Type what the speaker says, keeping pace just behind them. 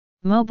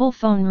Mobile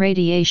phone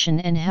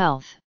radiation and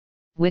health,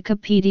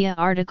 Wikipedia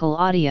article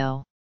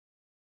audio.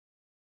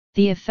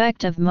 The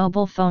effect of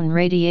mobile phone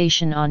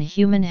radiation on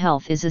human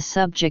health is a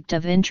subject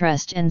of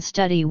interest and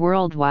study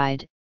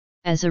worldwide,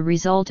 as a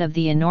result of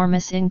the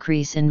enormous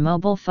increase in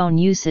mobile phone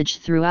usage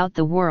throughout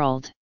the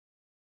world.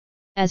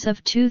 As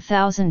of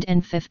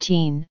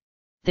 2015,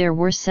 there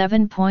were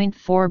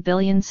 7.4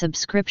 billion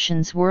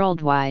subscriptions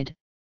worldwide,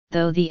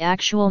 though the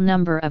actual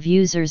number of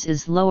users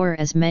is lower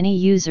as many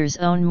users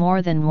own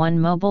more than one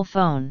mobile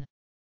phone.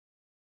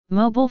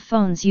 Mobile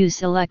phones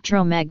use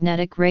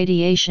electromagnetic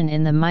radiation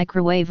in the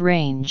microwave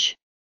range.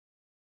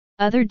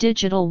 Other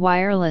digital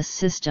wireless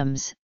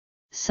systems,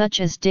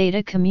 such as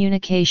data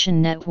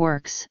communication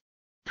networks,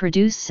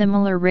 produce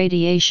similar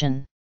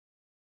radiation.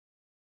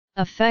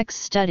 Effects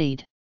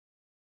studied: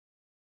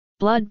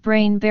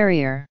 blood-brain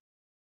barrier,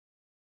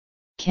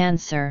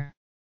 cancer,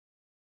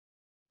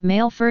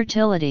 male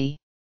fertility,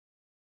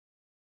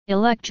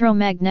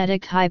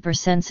 electromagnetic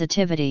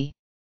hypersensitivity,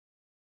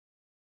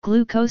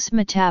 glucose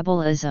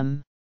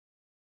metabolism,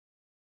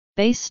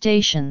 base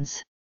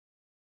stations,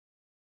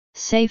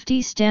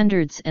 safety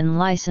standards and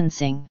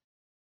licensing,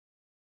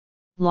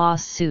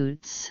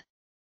 lawsuits,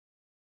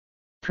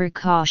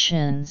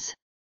 precautions,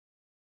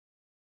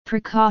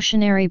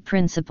 precautionary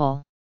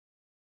principle,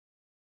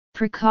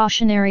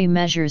 precautionary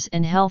measures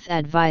and health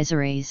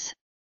advisories,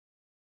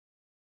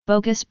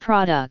 bogus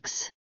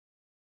products.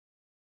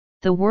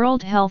 The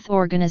World Health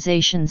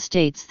Organization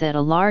states that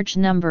a large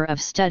number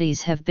of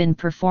studies have been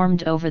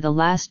performed over the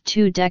last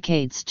 2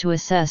 decades to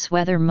assess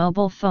whether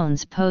mobile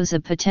phones pose a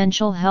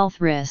potential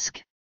health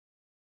risk.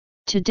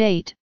 To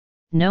date,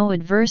 no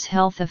adverse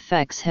health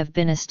effects have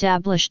been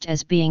established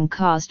as being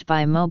caused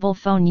by mobile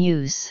phone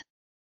use.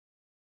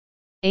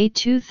 A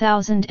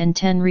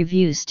 2010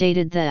 review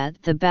stated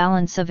that the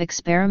balance of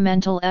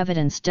experimental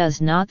evidence does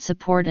not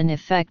support an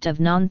effect of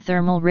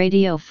non-thermal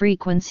radio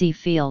frequency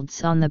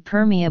fields on the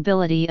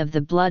permeability of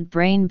the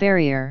blood-brain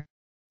barrier,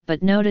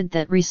 but noted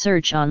that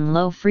research on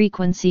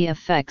low-frequency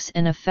effects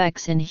and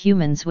effects in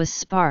humans was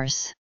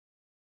sparse.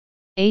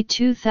 A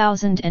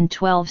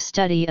 2012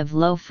 study of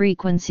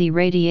low-frequency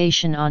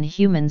radiation on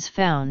humans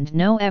found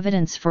no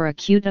evidence for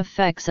acute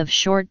effects of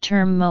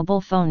short-term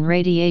mobile phone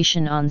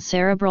radiation on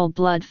cerebral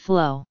blood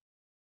flow.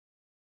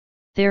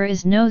 There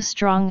is no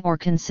strong or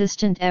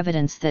consistent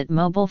evidence that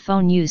mobile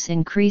phone use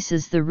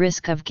increases the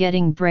risk of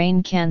getting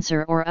brain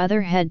cancer or other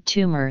head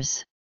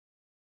tumors.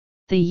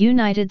 The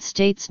United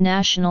States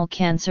National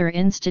Cancer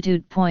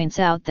Institute points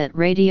out that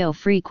radio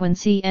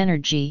frequency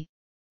energy,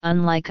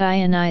 unlike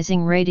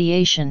ionizing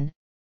radiation,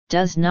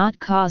 does not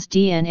cause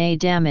DNA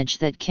damage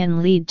that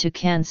can lead to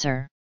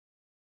cancer.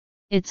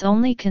 Its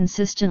only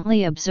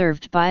consistently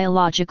observed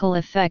biological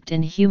effect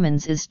in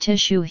humans is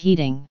tissue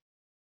heating.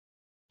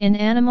 In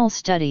animal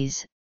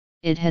studies,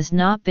 it has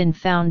not been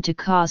found to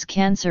cause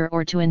cancer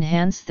or to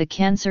enhance the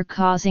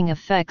cancer-causing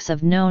effects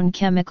of known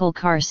chemical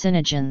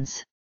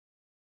carcinogens.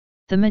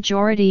 The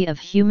majority of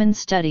human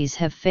studies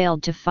have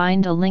failed to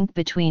find a link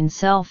between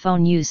cell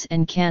phone use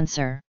and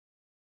cancer.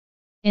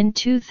 In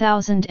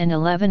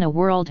 2011, a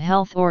World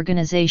Health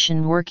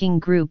Organization working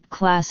group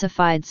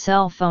classified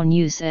cell phone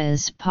use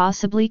as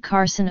possibly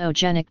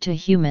carcinogenic to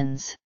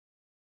humans.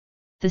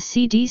 The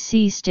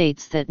CDC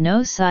states that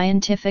no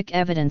scientific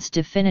evidence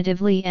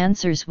definitively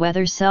answers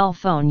whether cell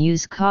phone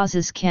use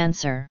causes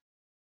cancer.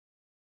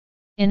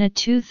 In a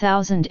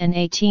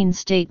 2018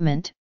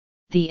 statement,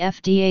 the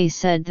FDA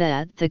said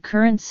that the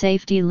current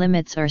safety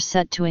limits are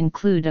set to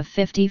include a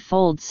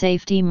 50-fold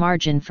safety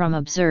margin from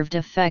observed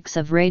effects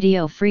of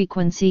radio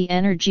frequency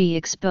energy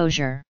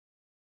exposure.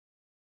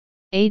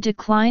 A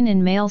decline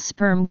in male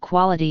sperm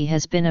quality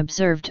has been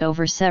observed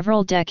over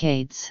several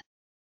decades.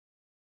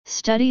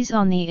 Studies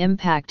on the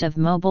impact of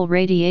mobile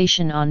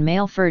radiation on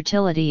male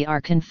fertility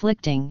are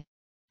conflicting,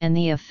 and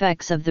the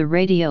effects of the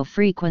radio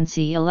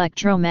frequency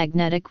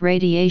electromagnetic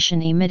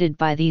radiation emitted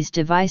by these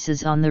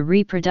devices on the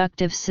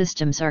reproductive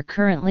systems are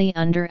currently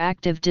under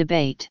active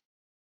debate.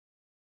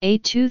 A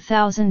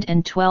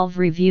 2012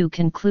 review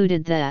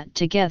concluded that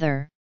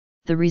together,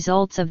 the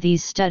results of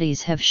these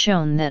studies have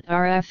shown that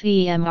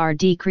RFEMR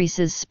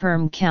decreases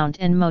sperm count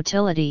and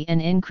motility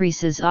and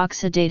increases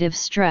oxidative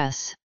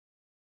stress.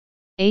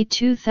 A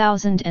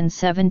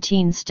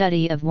 2017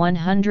 study of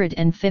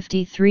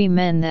 153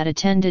 men that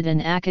attended an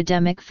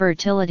academic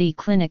fertility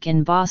clinic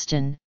in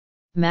Boston,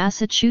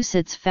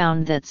 Massachusetts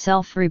found that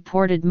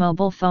self-reported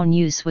mobile phone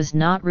use was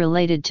not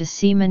related to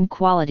semen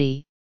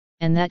quality,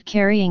 and that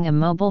carrying a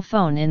mobile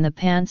phone in the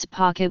pants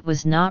pocket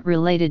was not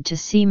related to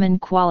semen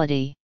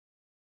quality.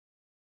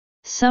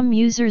 Some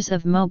users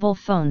of mobile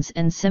phones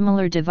and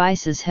similar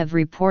devices have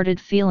reported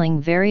feeling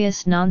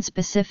various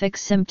nonspecific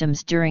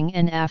symptoms during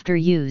and after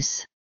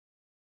use.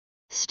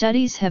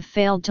 Studies have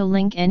failed to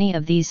link any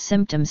of these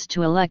symptoms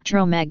to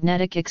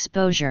electromagnetic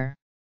exposure.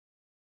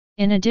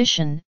 In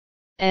addition,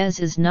 ES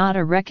is not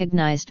a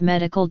recognized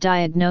medical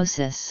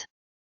diagnosis.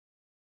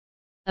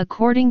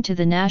 According to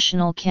the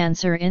National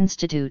Cancer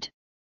Institute,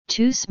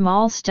 2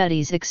 small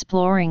studies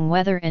exploring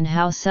whether and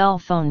how cell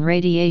phone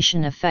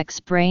radiation affects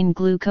brain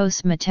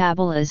glucose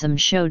metabolism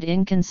showed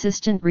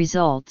inconsistent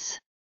results.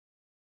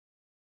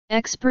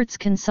 Experts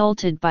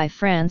consulted by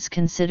France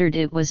considered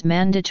it was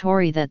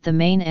mandatory that the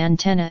main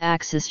antenna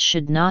axis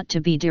should not to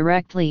be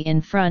directly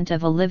in front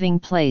of a living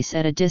place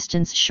at a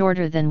distance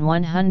shorter than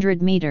 100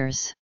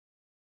 meters.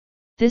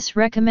 This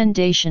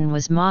recommendation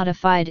was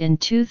modified in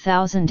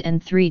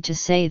 2003 to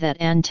say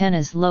that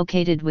antennas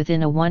located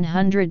within a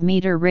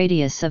 100-meter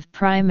radius of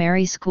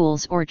primary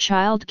schools or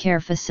child care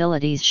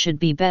facilities should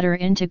be better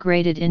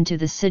integrated into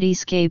the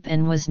cityscape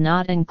and was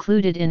not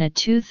included in a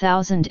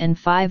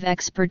 2005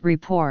 expert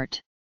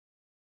report.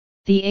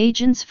 The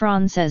Agence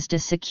Française de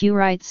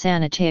Sécurité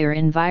Sanitaire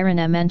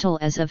Environnementale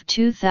as of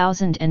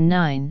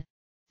 2009,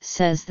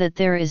 says that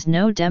there is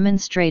no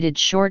demonstrated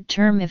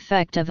short-term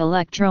effect of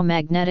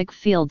electromagnetic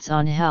fields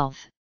on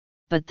health,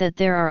 but that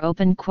there are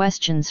open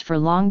questions for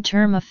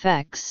long-term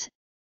effects,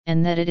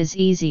 and that it is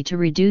easy to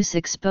reduce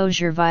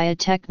exposure via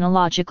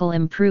technological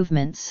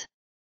improvements.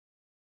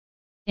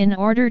 In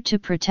order to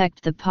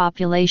protect the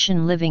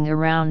population living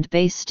around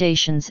base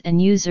stations and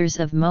users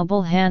of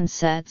mobile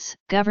handsets,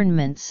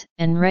 governments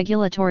and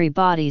regulatory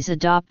bodies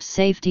adopt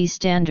safety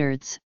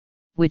standards,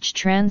 which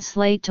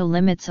translate to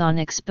limits on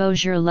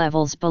exposure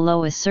levels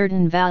below a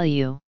certain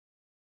value.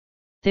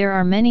 There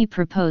are many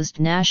proposed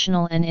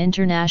national and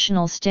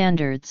international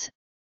standards,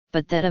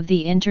 but that of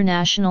the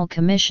International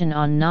Commission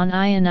on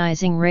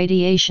Non-Ionizing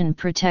Radiation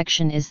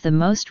Protection is the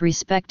most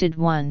respected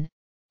one,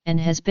 and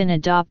has been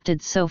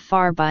adopted so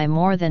far by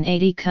more than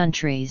 80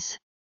 countries.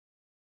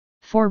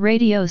 For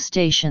radio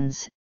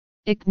stations,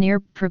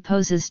 ICNIRP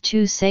proposes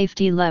 2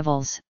 safety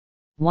levels,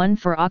 one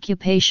for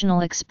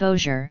occupational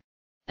exposure,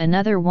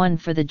 another one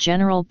for the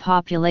general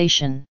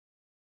population.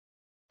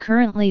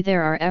 Currently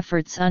there are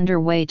efforts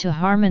underway to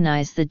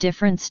harmonize the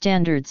different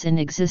standards in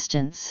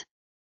existence.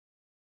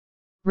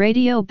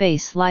 Radio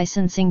base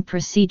licensing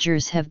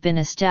procedures have been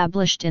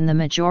established in the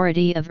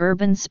majority of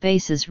urban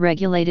spaces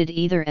regulated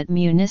either at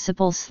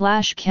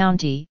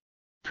municipal/county,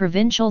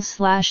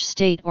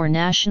 provincial/state or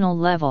national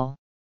level.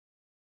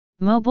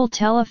 Mobile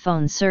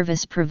telephone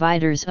service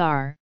providers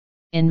are,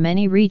 in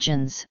many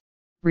regions,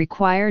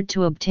 required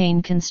to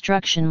obtain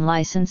construction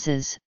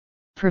licenses,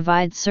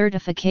 provide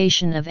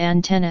certification of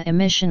antenna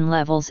emission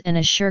levels and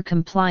assure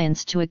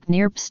compliance to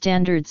ICNIRP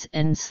standards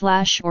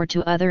and/or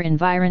to other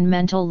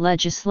environmental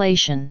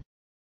legislation.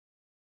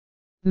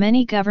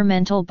 Many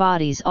governmental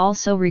bodies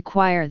also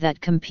require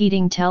that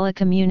competing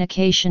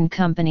telecommunication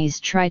companies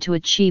try to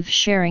achieve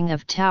sharing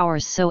of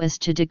towers so as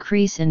to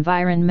decrease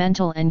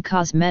environmental and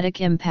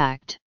cosmetic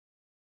impact.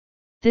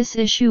 This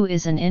issue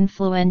is an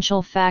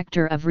influential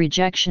factor of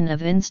rejection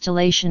of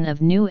installation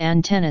of new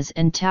antennas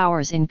and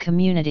towers in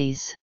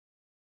communities.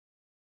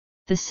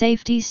 The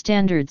safety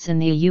standards in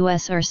the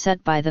U.S. are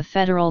set by the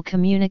Federal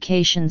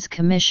Communications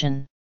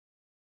Commission.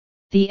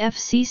 The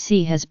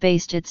FCC has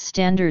based its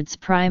standards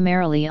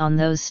primarily on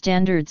those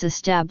standards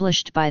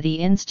established by the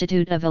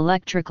Institute of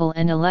Electrical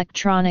and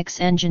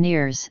Electronics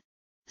Engineers,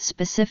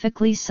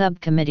 specifically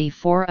Subcommittee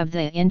 4 of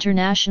the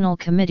International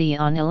Committee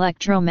on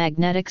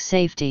Electromagnetic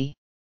Safety.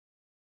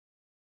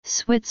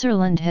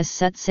 Switzerland has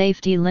set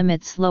safety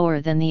limits lower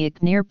than the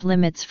ICNIRP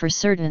limits for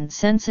certain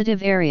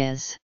sensitive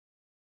areas.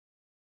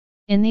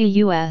 In the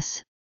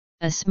U.S.,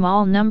 a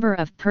small number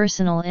of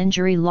personal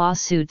injury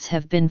lawsuits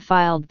have been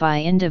filed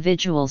by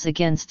individuals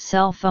against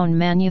cell phone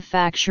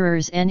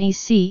manufacturers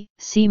NEC,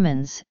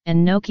 Siemens,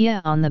 and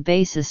Nokia on the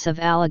basis of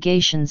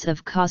allegations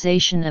of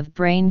causation of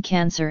brain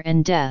cancer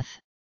and death.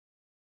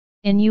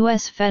 In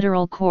U.S.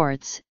 federal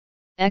courts,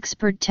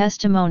 expert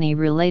testimony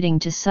relating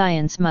to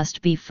science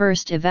must be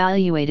first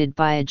evaluated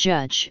by a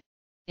judge,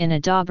 in a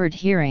Daubert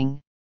hearing,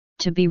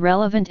 to be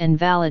relevant and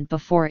valid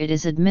before it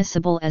is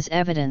admissible as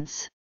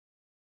evidence.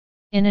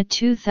 In a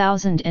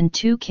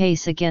 2002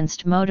 case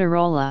against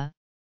Motorola,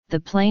 the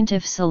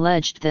plaintiffs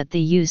alleged that the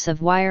use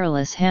of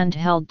wireless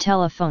handheld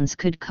telephones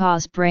could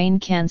cause brain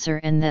cancer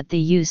and that the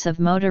use of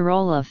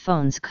Motorola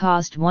phones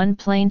caused one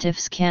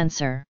plaintiff's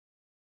cancer.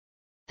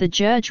 The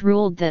judge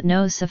ruled that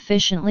no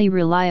sufficiently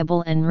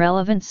reliable and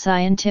relevant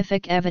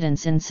scientific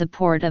evidence in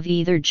support of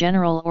either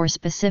general or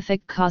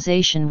specific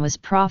causation was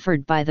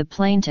proffered by the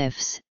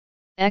plaintiffs,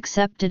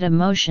 accepted a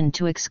motion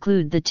to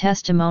exclude the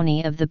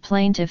testimony of the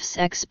plaintiffs'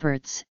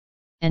 experts,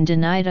 and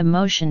denied a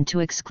motion to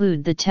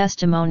exclude the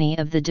testimony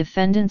of the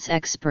defendants'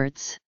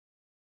 experts.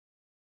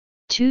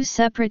 2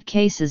 separate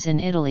cases in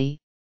Italy,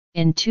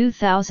 in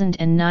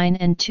 2009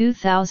 and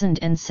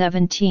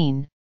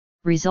 2017,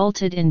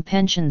 resulted in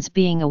pensions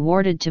being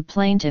awarded to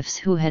plaintiffs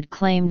who had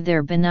claimed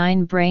their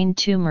benign brain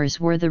tumors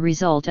were the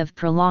result of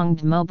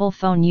prolonged mobile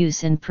phone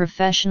use in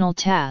professional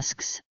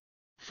tasks,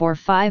 for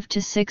 5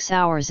 to 6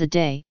 hours a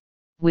day,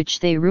 which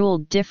they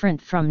ruled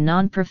different from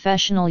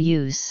non-professional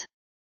use.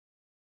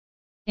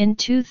 In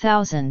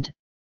 2000,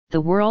 the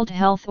World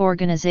Health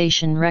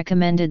Organization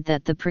recommended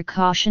that the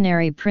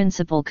precautionary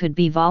principle could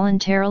be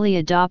voluntarily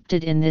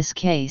adopted in this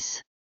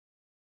case.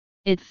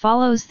 It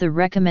follows the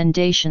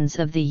recommendations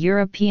of the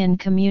European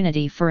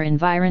Community for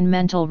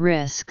Environmental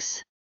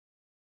Risks.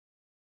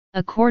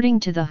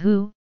 According to the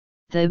WHO,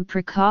 the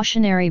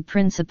precautionary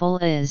principle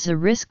is a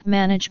risk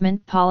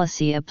management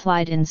policy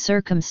applied in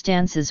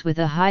circumstances with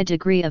a high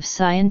degree of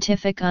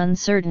scientific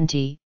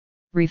uncertainty,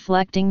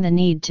 reflecting the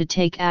need to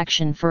take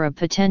action for a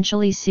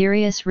potentially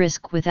serious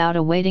risk without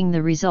awaiting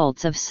the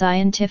results of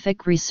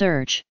scientific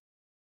research.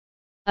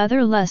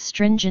 Other less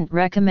stringent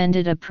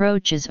recommended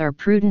approaches are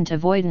prudent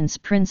avoidance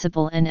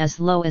principle and as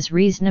low as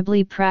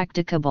reasonably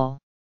practicable.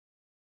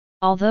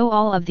 Although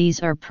all of these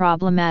are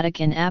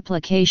problematic in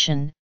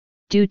application,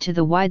 due to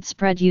the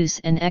widespread use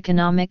and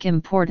economic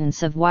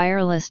importance of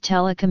wireless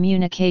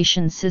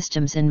telecommunication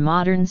systems in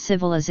modern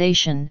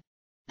civilization,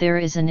 there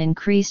is an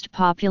increased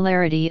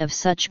popularity of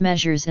such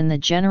measures in the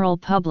general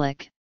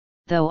public,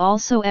 though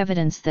also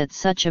evidence that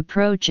such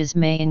approaches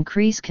may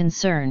increase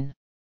concern.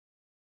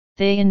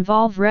 They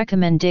involve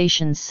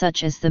recommendations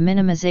such as the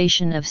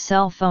minimization of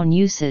cell phone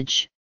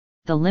usage,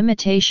 the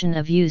limitation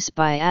of use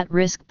by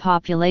at-risk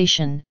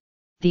population,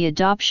 the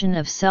adoption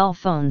of cell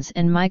phones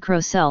and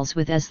microcells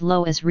with as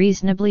low as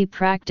reasonably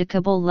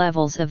practicable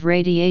levels of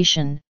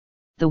radiation,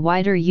 the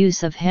wider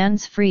use of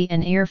hands-free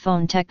and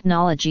earphone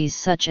technologies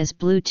such as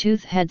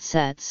Bluetooth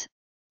headsets,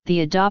 the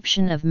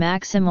adoption of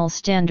maximal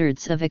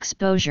standards of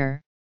exposure,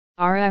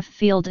 RF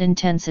field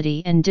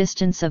intensity and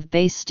distance of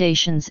base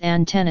stations'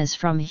 antennas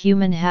from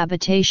human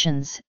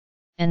habitations,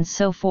 and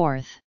so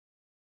forth.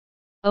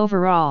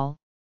 Overall,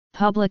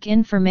 public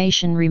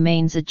information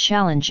remains a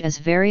challenge as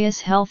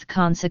various health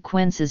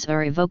consequences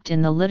are evoked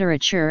in the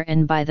literature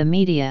and by the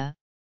media,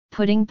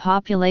 putting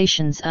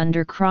populations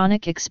under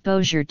chronic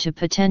exposure to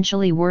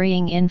potentially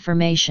worrying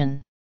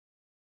information.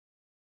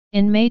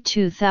 In May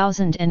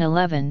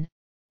 2011,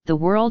 the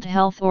World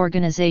Health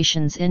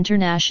Organization's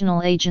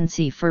International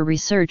Agency for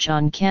Research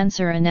on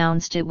Cancer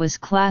announced it was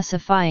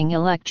classifying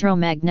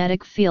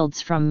electromagnetic fields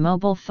from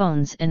mobile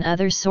phones and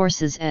other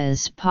sources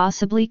as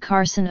possibly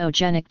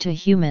carcinogenic to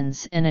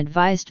humans and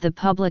advised the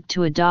public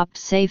to adopt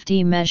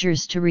safety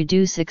measures to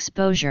reduce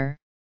exposure,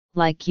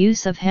 like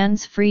use of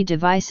hands-free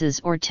devices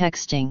or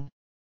texting.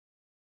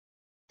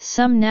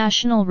 Some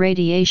national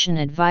radiation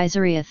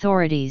advisory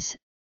authorities,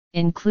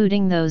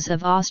 including those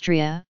of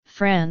Austria,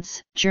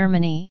 France,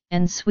 Germany,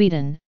 and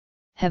Sweden,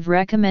 have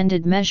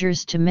recommended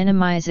measures to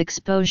minimize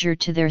exposure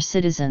to their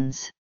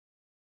citizens.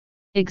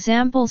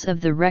 Examples of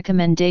the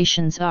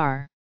recommendations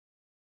are: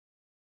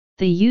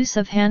 the use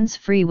of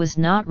hands-free was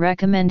not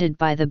recommended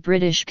by the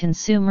British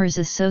Consumers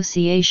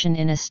Association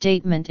in a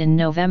statement in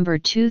November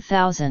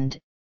 2000,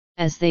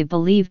 as they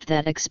believed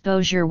that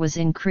exposure was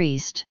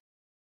increased.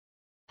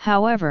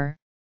 However,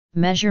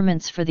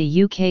 measurements for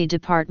the UK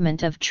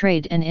Department of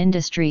Trade and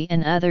Industry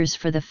and others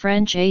for the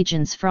French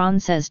Agence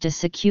Française de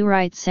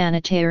Sécurité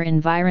Sanitaire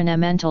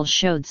Environnementale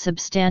showed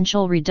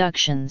substantial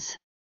reductions.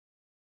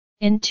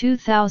 In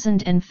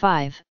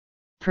 2005,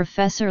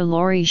 Professor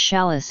Laurie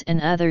Chalice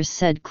and others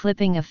said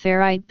clipping a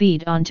ferrite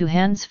bead onto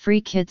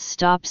hands-free kits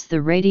stops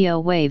the radio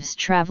waves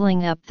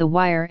traveling up the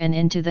wire and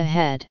into the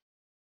head.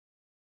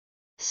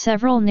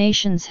 Several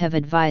nations have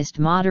advised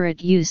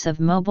moderate use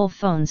of mobile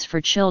phones for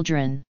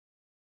children.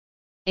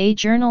 A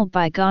journal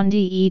by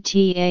Gandhi et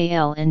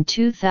al. In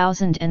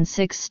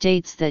 2006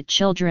 states that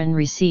children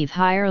receive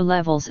higher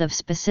levels of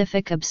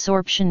specific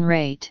absorption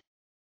rate.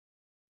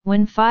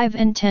 When 5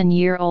 and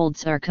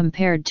 10-year-olds are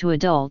compared to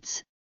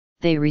adults,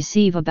 they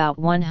receive about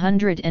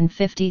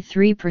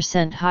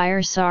 153%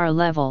 higher SAR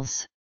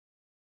levels.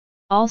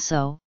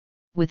 Also,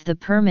 with the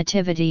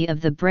permittivity of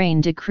the brain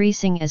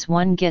decreasing as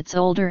one gets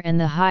older and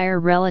the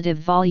higher relative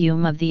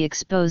volume of the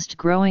exposed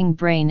growing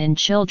brain in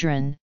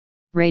children,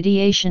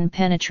 radiation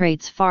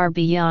penetrates far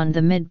beyond the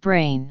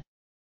midbrain.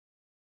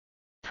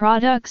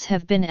 Products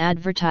have been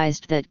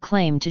advertised that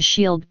claim to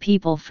shield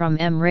people from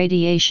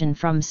radiation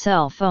from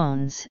cell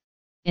phones.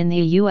 In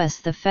the U.S.,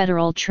 the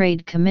Federal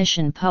Trade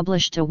Commission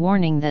published a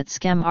warning that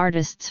scam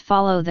artists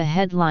follow the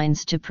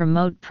headlines to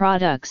promote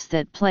products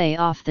that play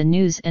off the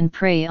news and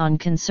prey on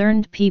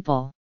concerned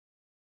people.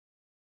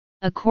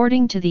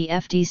 According to the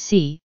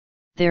FTC,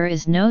 there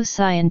is no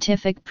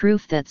scientific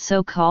proof that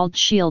so-called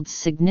shields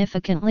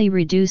significantly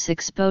reduce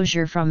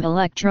exposure from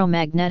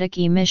electromagnetic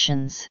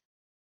emissions.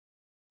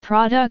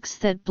 Products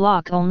that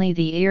block only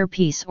the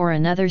earpiece or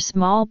another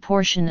small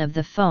portion of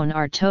the phone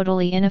are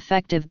totally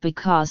ineffective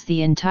because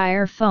the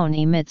entire phone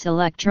emits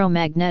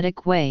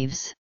electromagnetic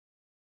waves.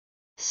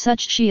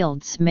 Such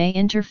shields may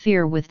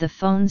interfere with the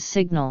phone's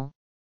signal,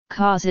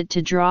 cause it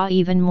to draw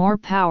even more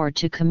power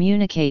to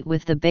communicate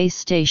with the base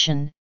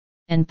station,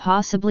 and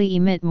possibly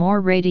emit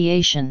more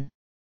radiation.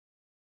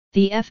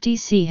 The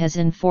FTC has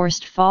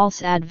enforced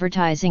false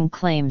advertising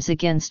claims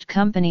against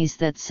companies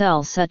that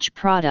sell such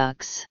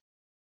products.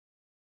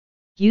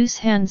 Use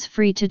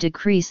hands-free to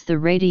decrease the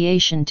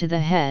radiation to the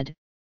head,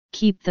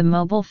 keep the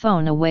mobile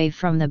phone away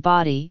from the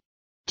body,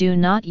 do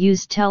not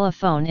use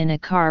telephone in a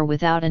car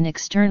without an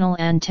external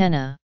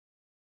antenna.